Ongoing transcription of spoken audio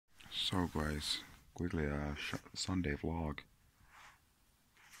So guys, quickly a Sunday vlog.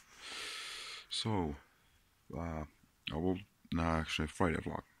 So, I will actually Friday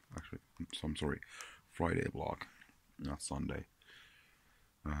vlog. Actually, so I'm sorry, Friday vlog, not Sunday.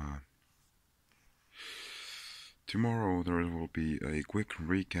 Tomorrow there will be a quick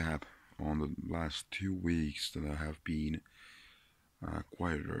recap on the last 2 weeks that I have been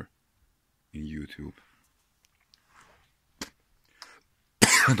quieter in YouTube.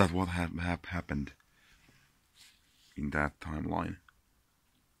 That what have happened in that timeline.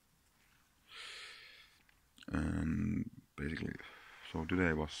 And basically, so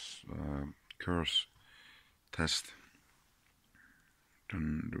today was curse test.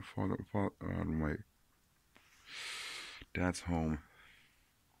 Then the father my dad's home,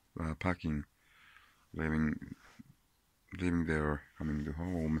 packing, leaving there, coming to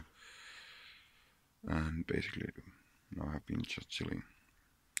home, and basically now I've been just chilling.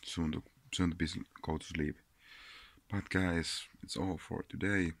 Soon to be go to sleep. But guys, it's all for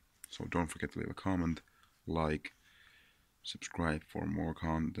today. So don't forget to leave a comment, like, subscribe for more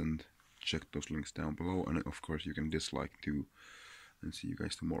content. Check those links down below, and of course you can dislike too. And see you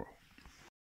guys tomorrow.